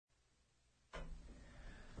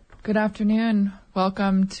Good afternoon.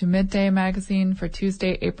 Welcome to Midday Magazine for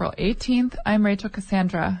Tuesday, April 18th. I'm Rachel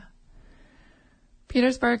Cassandra.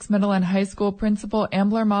 Petersburg's middle and high school principal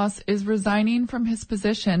Ambler Moss is resigning from his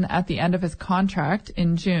position at the end of his contract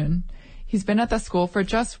in June. He's been at the school for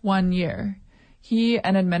just 1 year. He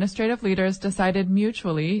and administrative leaders decided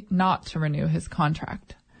mutually not to renew his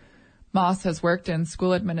contract. Moss has worked in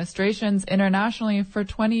school administrations internationally for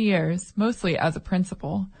 20 years, mostly as a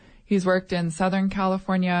principal. He's worked in Southern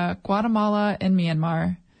California, Guatemala, and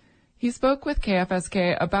Myanmar. He spoke with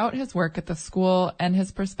KFSK about his work at the school and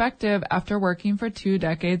his perspective after working for 2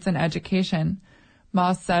 decades in education.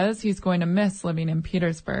 Moss says he's going to miss living in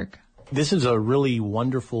Petersburg. This is a really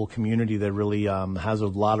wonderful community that really has a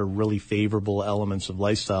lot of really favorable elements of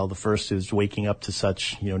lifestyle. The first is waking up to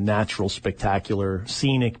such, natural, spectacular,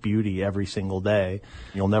 scenic beauty every single day.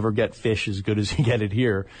 You'll never get fish as good as you get it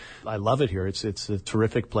here. I love it here. It's a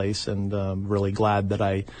terrific place, and really glad that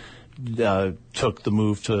I took the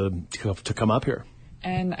move to come up here.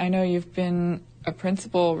 And I know you've been a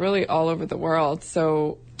principal really all over the world,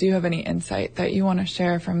 so do you have any insight that you want to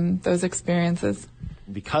share from those experiences?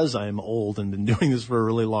 Because I'm old and been doing this for a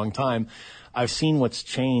really long time, I've seen what's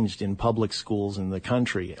changed in public schools in the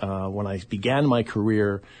country. When I began my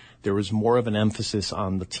career, there was more of an emphasis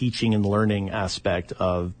on the teaching and learning aspect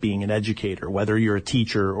of being an educator, whether you're a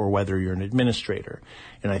teacher or whether you're an administrator.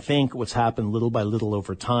 And I think what's happened little by little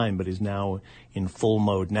over time, but is now in full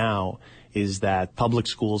mode now, is that public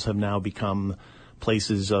schools have now become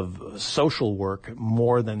places of social work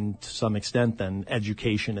more than, to some extent, than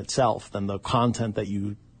education itself, than the content that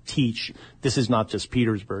you teach. This is not just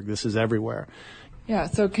Petersburg. This is everywhere. Yeah,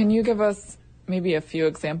 so can you give us maybe a few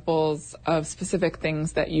examples of specific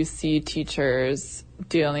things that you see teachers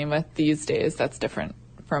dealing with these days that's different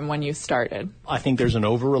from when you started? I think there's an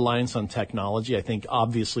over-reliance on technology. I think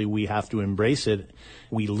obviously we have to embrace it.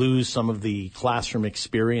 We lose some of the classroom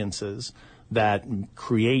experiences that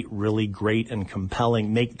create really great and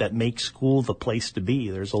compelling, make school the place to be.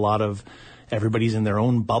 There's a lot of everybody's in their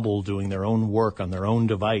own bubble doing their own work on their own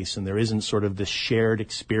device, and there isn't sort of this shared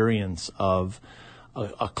experience of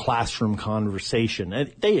a classroom conversation.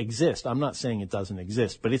 And they exist. I'm not saying it doesn't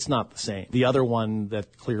exist, but it's not the same. The other one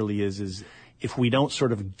that clearly is if we don't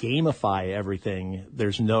sort of gamify everything,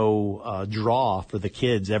 there's no draw for the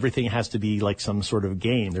kids. Everything has to be like some sort of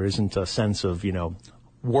game. There isn't a sense of,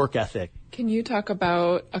 work ethic. Can you talk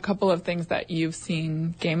about a couple of things that you've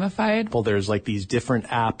seen gamified? Well, there's like these different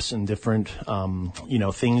apps and different,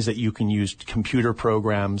 things that you can use, computer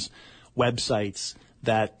programs, websites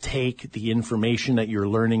that take the information that you're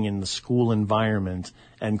learning in the school environment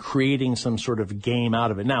and creating some sort of game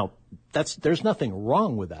out of it. Now, there's nothing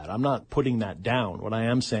wrong with that. I'm not putting that down. What I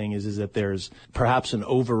am saying is that there's perhaps an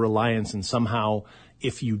over-reliance, and somehow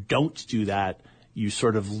if you don't do that, you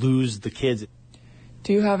sort of lose the kids.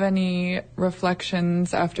 Do you have any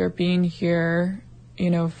reflections after being here,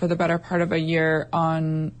 for the better part of a year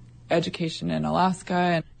on education in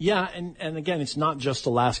Alaska? Yeah, and again, it's not just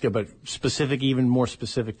Alaska, but even more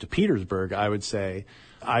specific to Petersburg, I would say.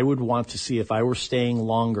 I would want to see, if I were staying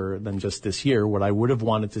longer than just this year, what I would have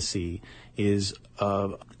wanted to see is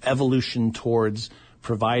evolution towards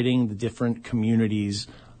providing the different communities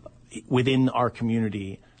within our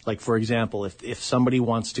community. Like, for example, if somebody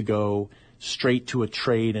wants to go straight to a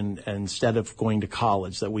trade and instead of going to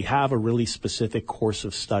college, that we have a really specific course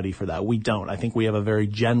of study for that. We don't. I think we have a very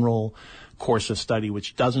general course of study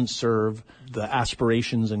which doesn't serve the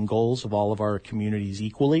aspirations and goals of all of our communities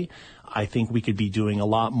equally. I think we could be doing a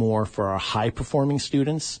lot more for our high-performing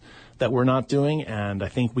students that we're not doing, and I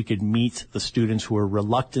think we could meet the students who are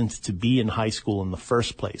reluctant to be in high school in the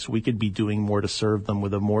first place. We could be doing more to serve them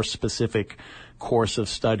with a more specific course of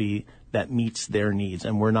study that meets their needs,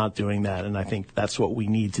 and we're not doing that, and I think that's what we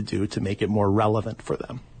need to do to make it more relevant for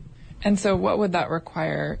them. And so what would that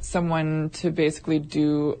require? Someone to basically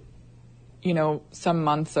do, some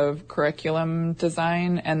months of curriculum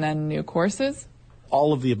design and then new courses?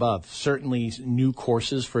 All of the above. Certainly new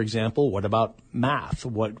courses, for example. What about math?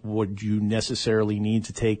 What would you necessarily need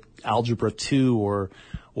to take Algebra 2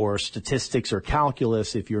 or statistics or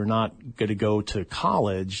calculus if you're not going to go to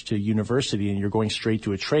college, to university, and you're going straight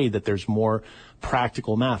to a trade, that there's more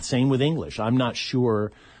practical math? Same with English. I'm not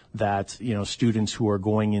sure that, students who are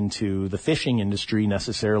going into the fishing industry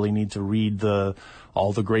necessarily need to read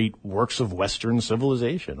all the great works of Western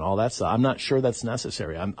civilization, all that stuff. I'm not sure that's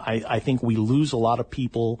necessary. I think we lose a lot of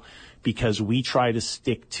people because we try to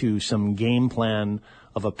stick to some game plan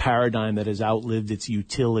of a paradigm that has outlived its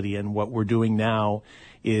utility. And what we're doing now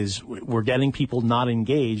is we're getting people not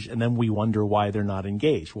engaged, and then we wonder why they're not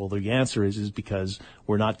engaged. Well, the answer is because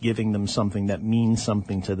we're not giving them something that means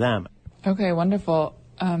something to them. Okay, wonderful.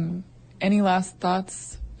 Any last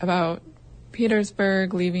thoughts about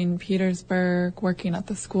Petersburg, leaving Petersburg, working at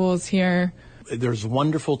the schools here? There's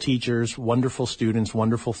wonderful teachers, wonderful students,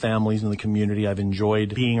 wonderful families in the community. I've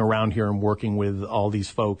enjoyed being around here and working with all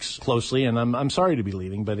these folks closely, and I'm sorry to be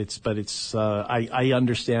leaving, but I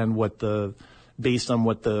understand based on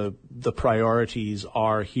what the priorities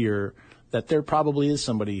are here, that there probably is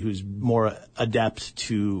somebody who's more adept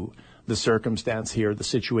to the circumstance here, the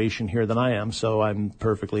situation here than I am. So I'm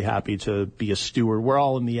perfectly happy to be a steward. We're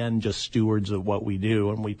all in the end just stewards of what we do,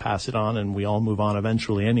 and we pass it on, and we all move on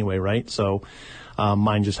eventually anyway, right? So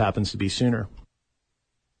mine just happens to be sooner.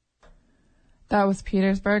 That was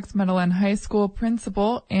Petersburg's middle and high school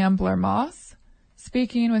principal, Ambler Moss,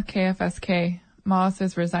 speaking with KFSK. Moss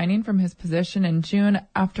is resigning from his position in June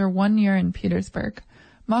after 1 year in Petersburg.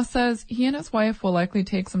 Moss says he and his wife will likely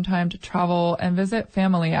take some time to travel and visit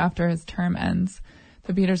family after his term ends.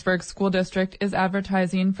 The Petersburg School District is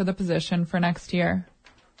advertising for the position for next year.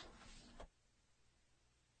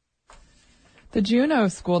 The Juneau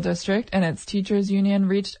School District and its teachers union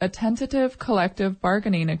reached a tentative collective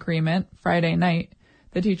bargaining agreement Friday night.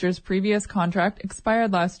 The teachers' previous contract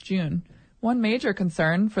expired last June. One major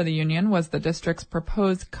concern for the union was the district's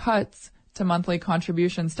proposed cuts to monthly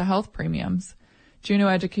contributions to health premiums. Juneau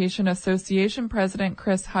Education Association President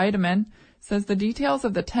Chris Heidemann says the details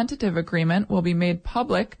of the tentative agreement will be made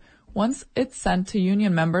public once it's sent to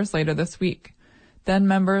union members later this week. Then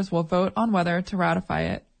members will vote on whether to ratify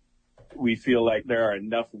it. We feel like there are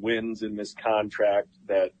enough wins in this contract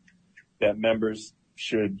that members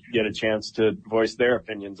should get a chance to voice their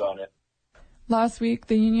opinions on it. Last week,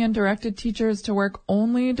 the union directed teachers to work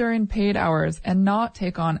only during paid hours and not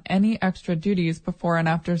take on any extra duties before and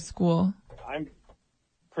after school. I'm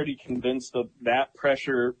pretty convinced that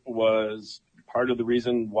pressure was part of the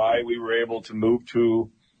reason why we were able to move to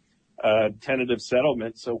a tentative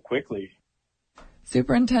settlement so quickly.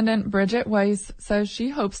 Superintendent Bridget Weiss says she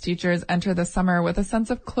hopes teachers enter the summer with a sense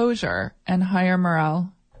of closure and higher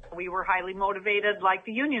morale. We were highly motivated, like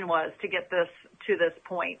the union was, to get this to this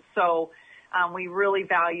point. So we really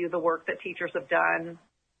value the work that teachers have done.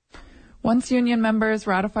 Once union members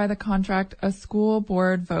ratify the contract, a school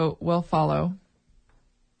board vote will follow.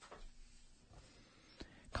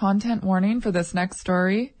 Content warning for this next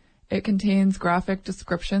story. It contains graphic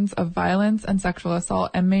descriptions of violence and sexual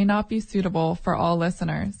assault and may not be suitable for all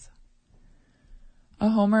listeners. A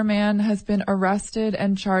Homer man has been arrested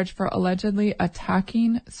and charged for allegedly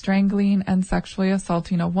attacking, strangling, and sexually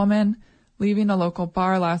assaulting a woman leaving a local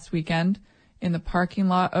bar last weekend in the parking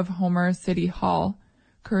lot of Homer City Hall.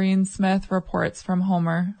 Corrine Smith reports from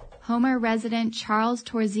Homer. Homer resident Charles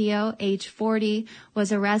Torzio, age 40,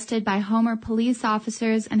 was arrested by Homer police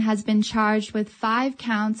officers and has been charged with 5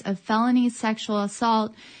 counts of felony sexual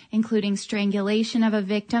assault, including strangulation of a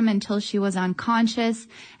victim until she was unconscious,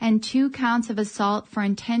 and 2 counts of assault for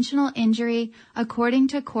intentional injury, according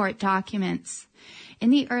to court documents. In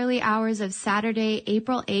the early hours of Saturday,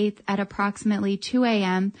 April 8th at approximately 2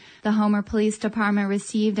 a.m., the Homer Police Department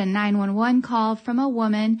received a 911 call from a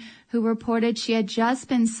woman who reported she had just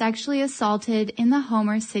been sexually assaulted in the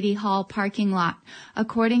Homer City Hall parking lot,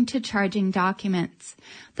 according to charging documents.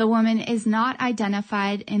 The woman is not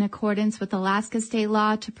identified in accordance with Alaska state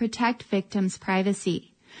law to protect victims'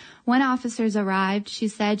 privacy. When officers arrived, she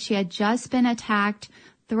said she had just been attacked,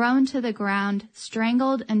 thrown to the ground,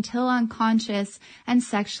 strangled until unconscious, and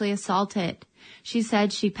sexually assaulted. She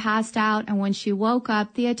said she passed out, and when she woke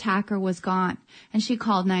up, the attacker was gone, and she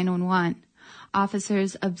called 911.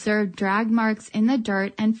 Officers observed drag marks in the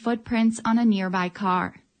dirt and footprints on a nearby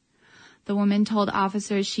car. The woman told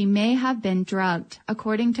officers she may have been drugged,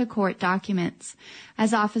 according to court documents.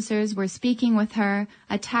 As officers were speaking with her,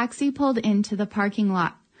 a taxi pulled into the parking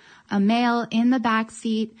lot. A male in the back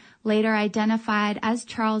seat, later identified as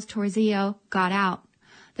Charles Torzio, got out.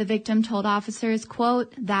 The victim told officers,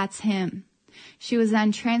 quote, "That's him." She was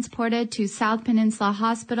then transported to South Peninsula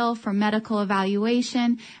Hospital for medical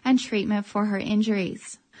evaluation and treatment for her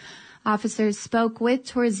injuries. Officers spoke with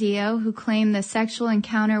Torzio, who claimed the sexual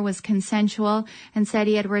encounter was consensual and said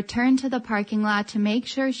he had returned to the parking lot to make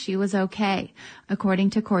sure she was okay, according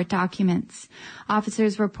to court documents.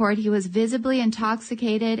 Officers report he was visibly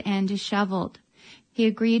intoxicated and disheveled. He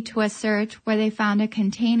agreed to a search where they found a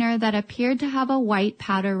container that appeared to have a white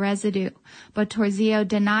powder residue, but Torzio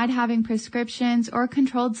denied having prescriptions or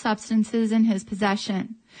controlled substances in his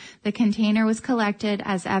possession. The container was collected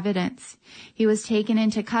as evidence. He was taken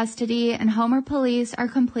into custody, and Homer police are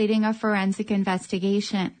completing a forensic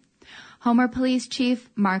investigation. Homer Police Chief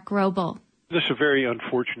Mark Roble. This is a very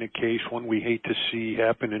unfortunate case, one we hate to see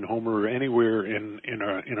happen in Homer or anywhere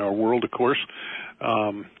in our world, of course.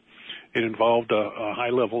 It involved a high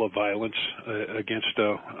level of violence against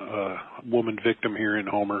a woman victim here in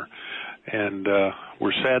Homer, and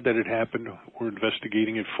we're sad that it happened. We're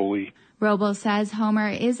investigating it fully. Roble says Homer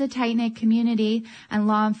is a tight-knit community, and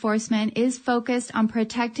law enforcement is focused on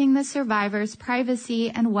protecting the survivor's privacy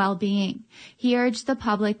and well-being. He urged the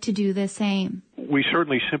public to do the same. We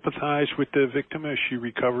certainly sympathize with the victim as she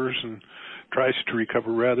recovers and tries to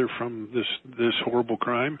recover rather from this horrible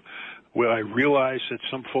crime. Well, I realize that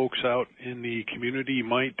some folks out in the community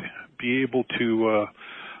might be able to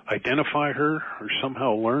identify her or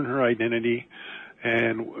somehow learn her identity,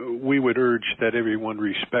 and we would urge that everyone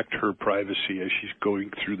respect her privacy as she's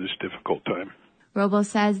going through this difficult time. Roble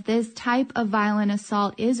says this type of violent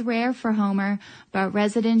assault is rare for Homer, but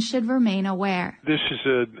residents should remain aware. This is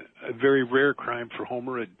a very rare crime for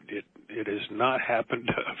Homer. It has not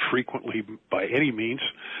happened frequently by any means.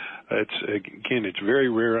 It's very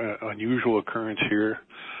rare, unusual occurrence here.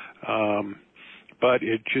 But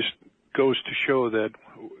it just goes to show that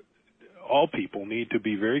all people need to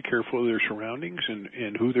be very careful of their surroundings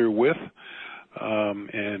and who they're with,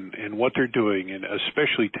 and what they're doing, and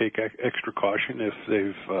especially take extra caution if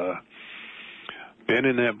they've been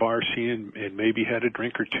in that bar scene and maybe had a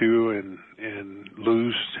drink or two and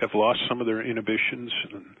have lost some of their inhibitions.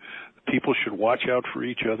 And people should watch out for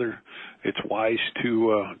each other. It's wise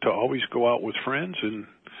to always go out with friends and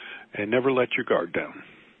never let your guard down.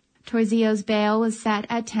 Torzio's bail was set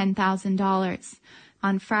at $10,000.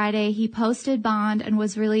 On Friday, he posted bond and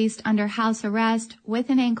was released under house arrest with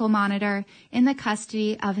an ankle monitor in the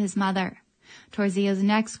custody of his mother. Torzio's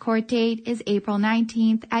next court date is April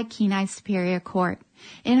 19th at Kenai Superior Court.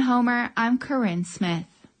 In Homer, I'm Corinne Smith.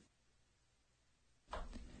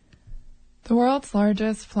 The world's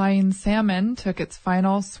largest flying salmon took its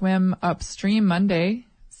final swim upstream Monday.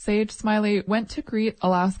 Sage Smiley went to greet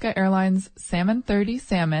Alaska Airlines Salmon 30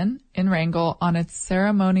 Salmon in Wrangell on its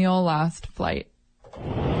ceremonial last flight.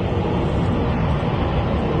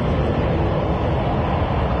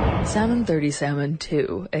 Salmon 30 Salmon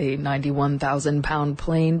 2, a 91,000-pound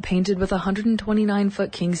plane painted with a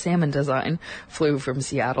 129-foot king salmon design, flew from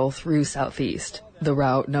Seattle through Southeast. The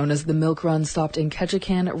route, known as the Milk Run, stopped in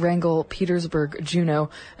Ketchikan, Wrangell, Petersburg,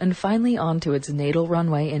 Juneau, and finally onto its natal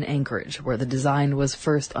runway in Anchorage, where the design was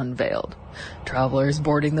first unveiled. Travelers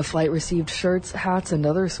boarding the flight received shirts, hats, and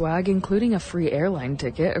other swag, including a free airline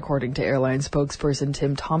ticket, according to airline spokesperson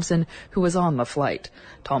Tim Thompson, who was on the flight.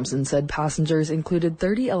 Thompson said passengers included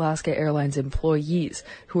 30 Alaska Airlines employees,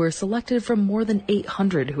 who were selected from more than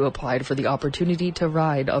 800 who applied for the opportunity to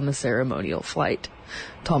ride on the ceremonial flight.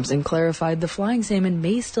 Thompson clarified the flying salmon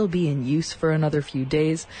may still be in use for another few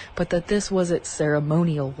days, but that this was its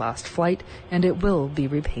ceremonial last flight and it will be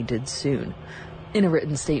repainted soon. In a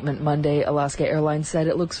written statement Monday, Alaska Airlines said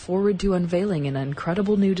it looks forward to unveiling an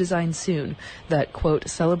incredible new design soon that, quote,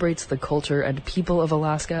 celebrates the culture and people of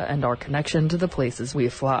Alaska and our connection to the places we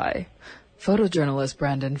fly. Photojournalist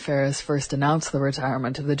Brandon Ferris first announced the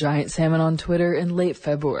retirement of the giant salmon on Twitter in late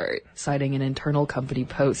February, citing an internal company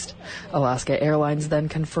post. Alaska Airlines then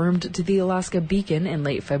confirmed to the Alaska Beacon in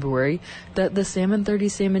late February that the Salmon 30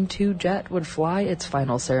 Salmon 2 jet would fly its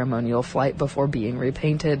final ceremonial flight before being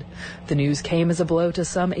repainted. The news came as a blow to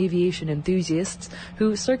some aviation enthusiasts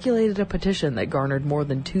who circulated a petition that garnered more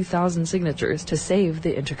than 2,000 signatures to save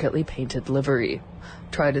the intricately painted livery.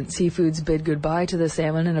 Trident Seafoods bid goodbye to the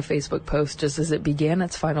salmon in a Facebook post just as it began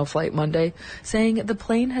its final flight Monday, saying the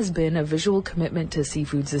plane has been a visual commitment to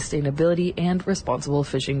seafood sustainability and responsible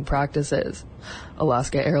fishing practices.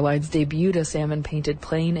 Alaska Airlines debuted a salmon-painted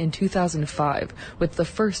plane in 2005 with the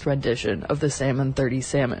first rendition of the Salmon 30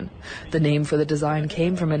 Salmon. The name for the design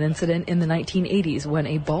came from an incident in the 1980s when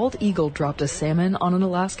a bald eagle dropped a salmon on an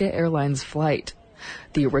Alaska Airlines flight.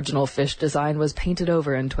 The original fish design was painted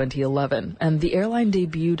over in 2011, and the airline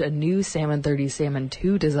debuted a new Salmon 30 Salmon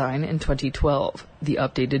 2 design in 2012. The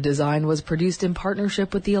updated design was produced in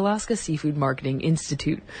partnership with the Alaska Seafood Marketing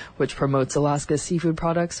Institute, which promotes Alaska seafood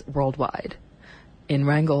products worldwide. In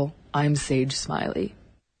Wrangell, I'm Sage Smiley.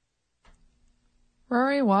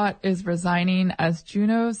 Rory Watt is resigning as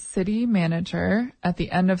Juneau's city manager at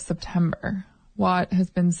the end of September. Watt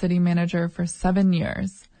has been city manager for 7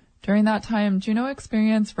 years. During that time, Juneau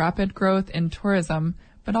experienced rapid growth in tourism,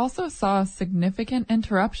 but also saw a significant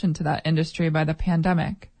interruption to that industry by the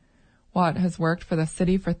pandemic. Watt has worked for the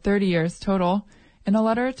city for 30 years total. In a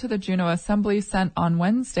letter to the Juneau Assembly sent on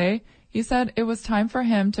Wednesday, he said it was time for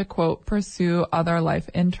him to, quote, pursue other life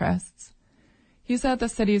interests. He said the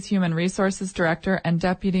city's human resources director and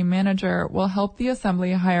deputy manager will help the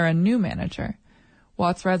Assembly hire a new manager.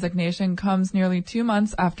 Watt's resignation comes nearly 2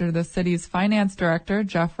 months after the city's finance director,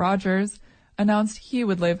 Jeff Rogers, announced he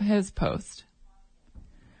would leave his post.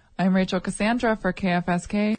 I'm Rachel Cassandra for KFSK.